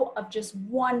row of just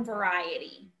one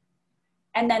variety.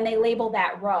 And then they label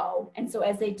that row. And so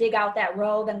as they dig out that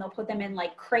row, then they'll put them in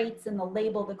like crates and they'll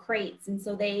label the crates. And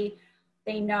so they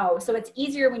know. So it's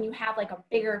easier when you have like a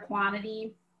bigger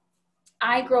quantity.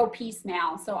 I grow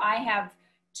piecemeal. So I have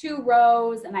 2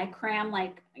 rows and I cram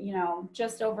like, you know,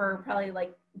 just over probably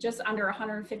like just under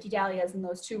 150 dahlias in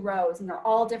those 2 rows, and they're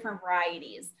all different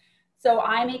varieties. So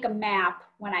I make a map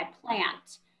when I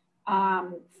plant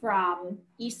from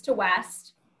east to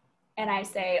west, and I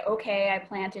say, okay, I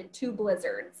planted 2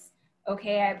 blizzards.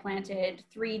 Okay, I planted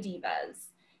 3 divas,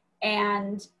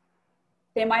 and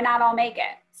they might not all make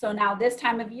it. So now this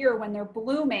time of year when they're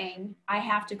blooming, I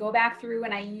have to go back through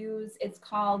and I use, it's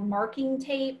called marking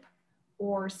tape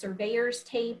or surveyor's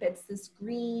tape. It's this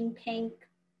green, pink,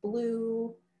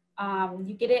 blue.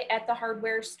 You get it at the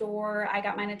hardware store. I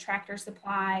got mine at Tractor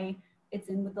Supply. It's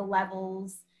in with the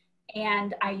levels.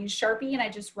 And I use Sharpie and I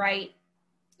just write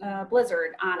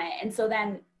blizzard on it. And so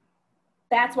then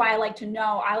that's why I like to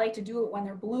know, I like to do it when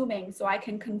they're blooming so I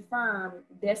can confirm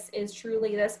this is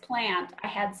truly this plant. I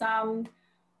had some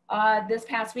this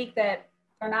past week that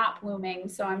are not blooming.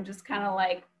 So I'm just kind of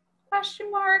like,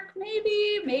 question mark,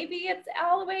 maybe it's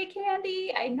Alloway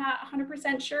candy. I'm not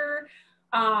 100% sure.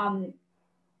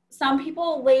 Some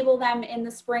people label them in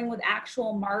the spring with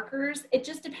actual markers. It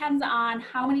just depends on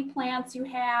how many plants you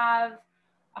have,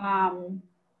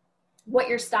 what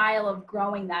your style of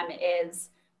growing them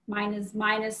is. Mine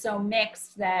is so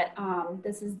mixed that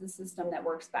this is the system that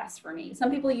works best for me.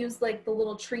 Some people use like the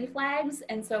little tree flags.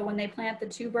 And so when they plant the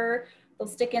tuber, they'll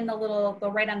stick in they'll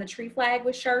write on the tree flag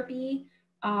with Sharpie.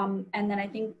 And then I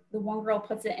think the one girl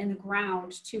puts it in the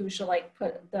ground too. She'll like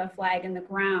put the flag in the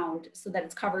ground so that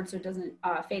it's covered so it doesn't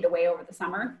fade away over the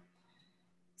summer.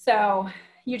 So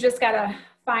you just gotta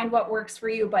find what works for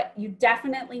you, but you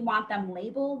definitely want them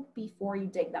labeled before you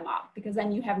dig them up because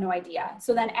then you have no idea.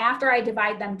 So then after I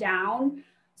divide them down,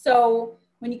 so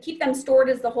when you keep them stored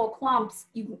as the whole clumps,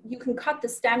 you can cut the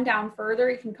stem down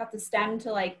further. You can cut the stem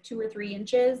to like 2 or 3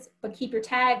 inches, but keep your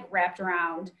tag wrapped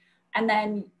around, and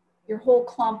then your whole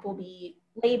clump will be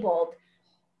labeled.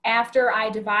 After I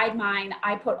divide mine,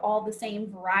 I put all the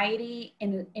same variety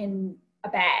in a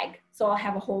bag. So I'll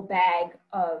have a whole bag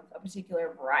of a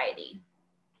particular variety.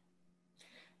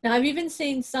 Now I've even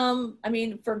seen some, I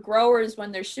mean, for growers,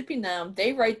 when they're shipping them,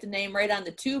 they write the name right on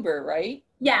the tuber, right?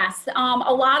 Yes,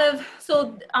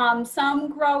 some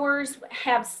growers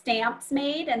have stamps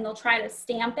made and they'll try to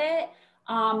stamp it.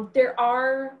 There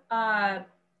are, I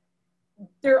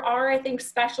think,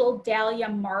 special dahlia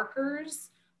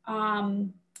markers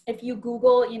If you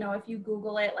Google, if you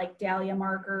Google it, like dahlia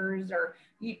markers, or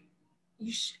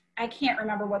I can't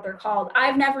remember what they're called.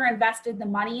 I've never invested the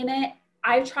money in it.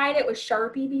 I've tried it with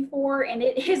Sharpie before, and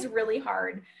it is really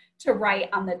hard to write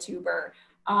on the tuber.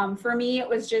 For me, it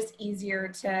was just easier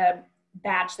to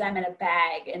batch them in a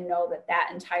bag and know that that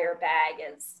entire bag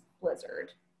is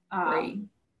Blizzard.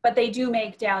 But they do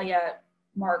make dahlia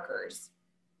markers.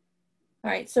 All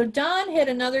right, so Dawn had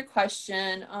another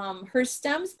question. Her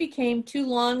stems became too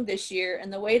long this year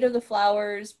and the weight of the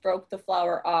flowers broke the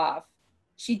flower off.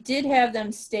 She did have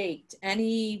them staked.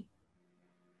 I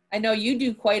know you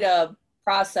do quite a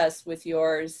process with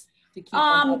yours to keep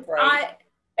them upright.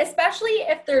 Especially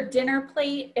if they're dinner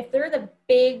plate, if they're the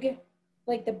big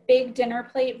dinner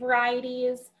plate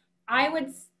varieties,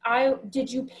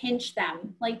 did you pinch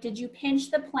them? Like, did you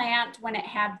pinch the plant when it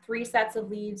had 3 sets of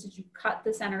leaves? Did you cut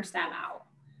the center stem out?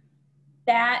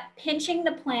 That pinching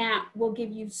the plant will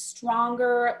give you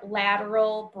stronger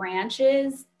lateral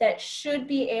branches that should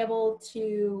be able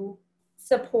to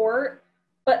support.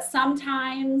 But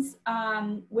sometimes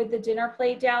with the dinner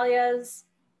plate dahlias,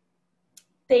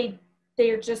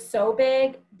 they're just so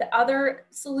big. The other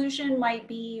solution might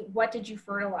be, what did you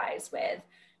fertilize with?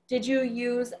 Did you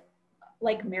use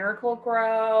like Miracle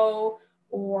Grow,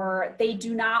 or they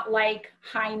do not like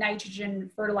high nitrogen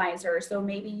fertilizer? So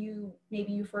maybe you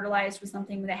fertilized with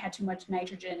something that had too much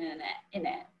nitrogen in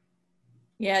it.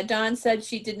 Yeah, Dawn said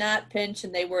she did not pinch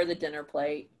and they were the dinner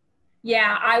plate.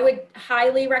 Yeah, I would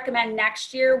highly recommend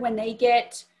next year when they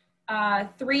get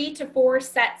 3 to 4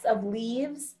 sets of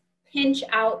leaves, pinch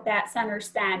out that center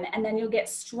stem, and then you'll get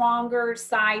stronger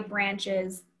side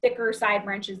branches, thicker side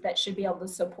branches that should be able to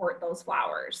support those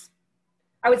flowers.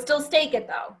 I would still stake it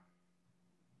though.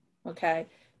 Okay,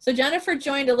 so Jennifer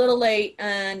joined a little late,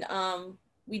 and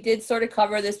we did sort of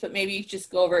cover this, but maybe you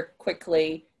just go over it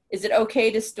quickly. Is it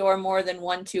okay to store more than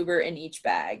 1 tuber in each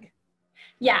bag?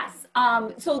 Yes.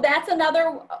 So that's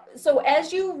another, so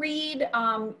as you read,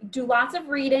 do lots of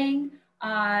reading.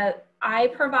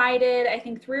 I provided, I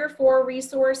think, 3 or 4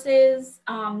 resources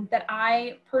that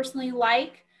I personally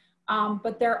like,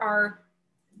 but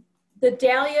the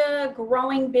dahlia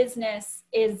growing business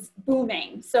is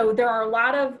booming. So there are a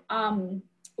lot of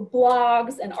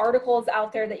blogs and articles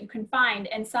out there that you can find.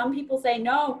 And some people say,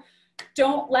 no,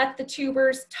 don't let the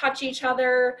tubers touch each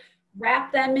other,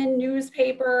 wrap them in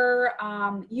newspaper.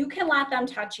 You can let them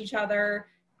touch each other.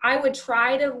 I would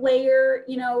try to layer,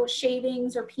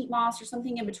 shavings or peat moss or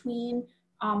something in between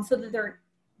so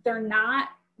that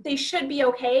they should be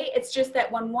okay. It's just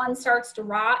that when one starts to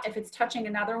rot, if it's touching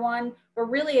another one, but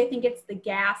really I think it's the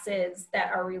gases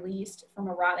that are released from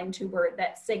a rotting tuber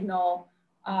that signal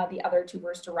the other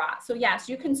tubers to rot. So yes,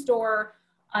 you can store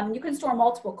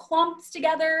multiple clumps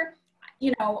together,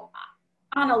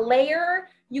 on a layer.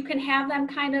 You can have them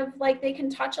kind of like they can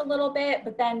touch a little bit,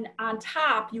 but then on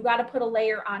top, you got to put a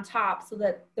layer on top so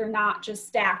that they're not just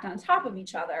stacked on top of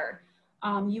each other.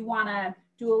 You want to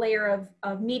do a layer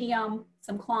of medium,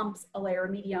 some clumps, a layer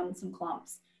of medium, some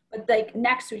clumps, but like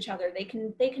next to each other, they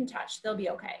can touch, they'll be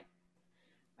okay.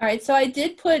 All right, so I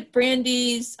did put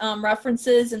Brandie's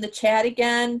references in the chat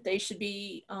again. They should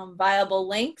be viable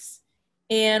links.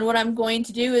 And what I'm going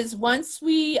to do is once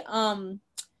we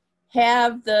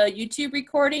have the YouTube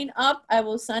recording up, I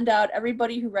will send out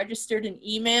everybody who registered an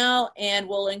email, and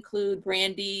we'll include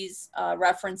Brandie's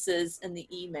references in the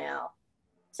email.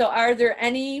 So are there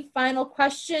any final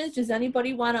questions? Does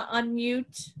anybody want to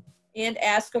unmute and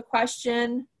ask a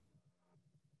question?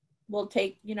 We'll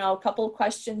take, a couple of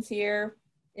questions here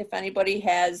if anybody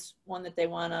has one that they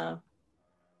want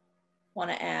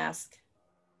to ask.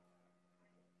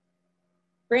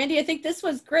 Brandie, I think this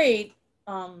was great.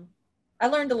 I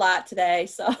learned a lot today,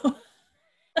 so.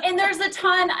 And there's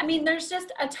there's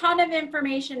just a ton of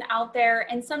information out there.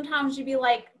 And sometimes you'd be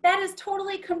like, that is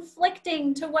totally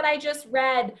conflicting to what I just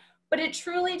read. But it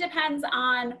truly depends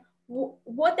on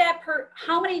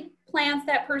how many plants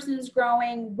that person is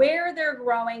growing, where they're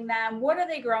growing them, what are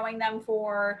they growing them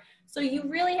for. So you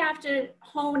really have to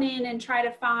hone in and try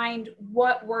to find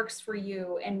what works for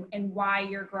you and why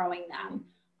you're growing them.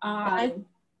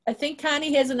 I think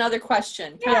Connie has another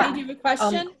question. Yeah. Connie, do you have a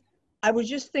question? I was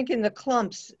just thinking the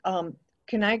clumps.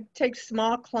 Can I take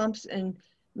small clumps and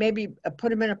maybe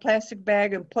put them in a plastic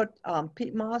bag and put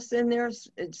peat moss in there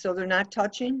so they're not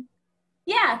touching?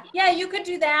 Yeah, you could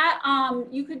do that.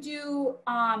 You could do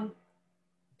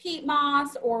peat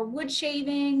moss or wood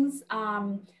shavings.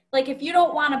 Like if you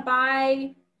don't want to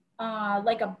buy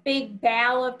like a big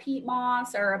bale of peat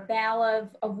moss or a bale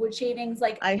of wood shavings,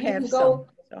 like I have some. So.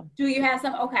 Do you have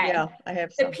some? Okay. Yeah, I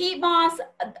have some. The peat moss,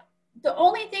 The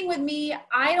only thing with me,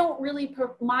 I don't really,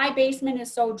 my basement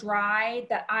is so dry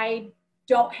that I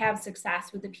don't have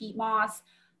success with the peat moss.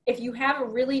 If you have a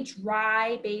really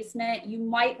dry basement, you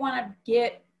might want to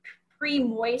get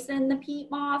pre-moisten the peat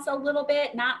moss a little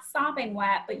bit, not sopping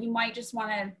wet, but you might just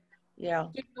want to Yeah,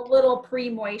 give it a little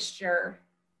pre-moisture.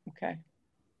 okay.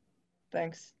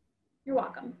 Thanks. You're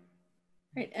welcome.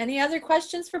 All right, any other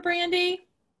questions for Brandie?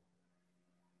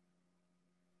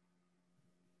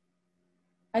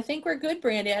 I think we're good,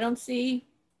 Brandie. I don't see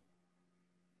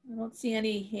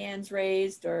any hands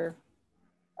raised or,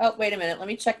 oh, wait a minute. Let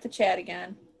me check the chat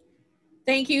again.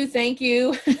 Thank you. Thank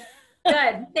you.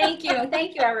 Good. Thank you.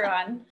 Thank you, everyone.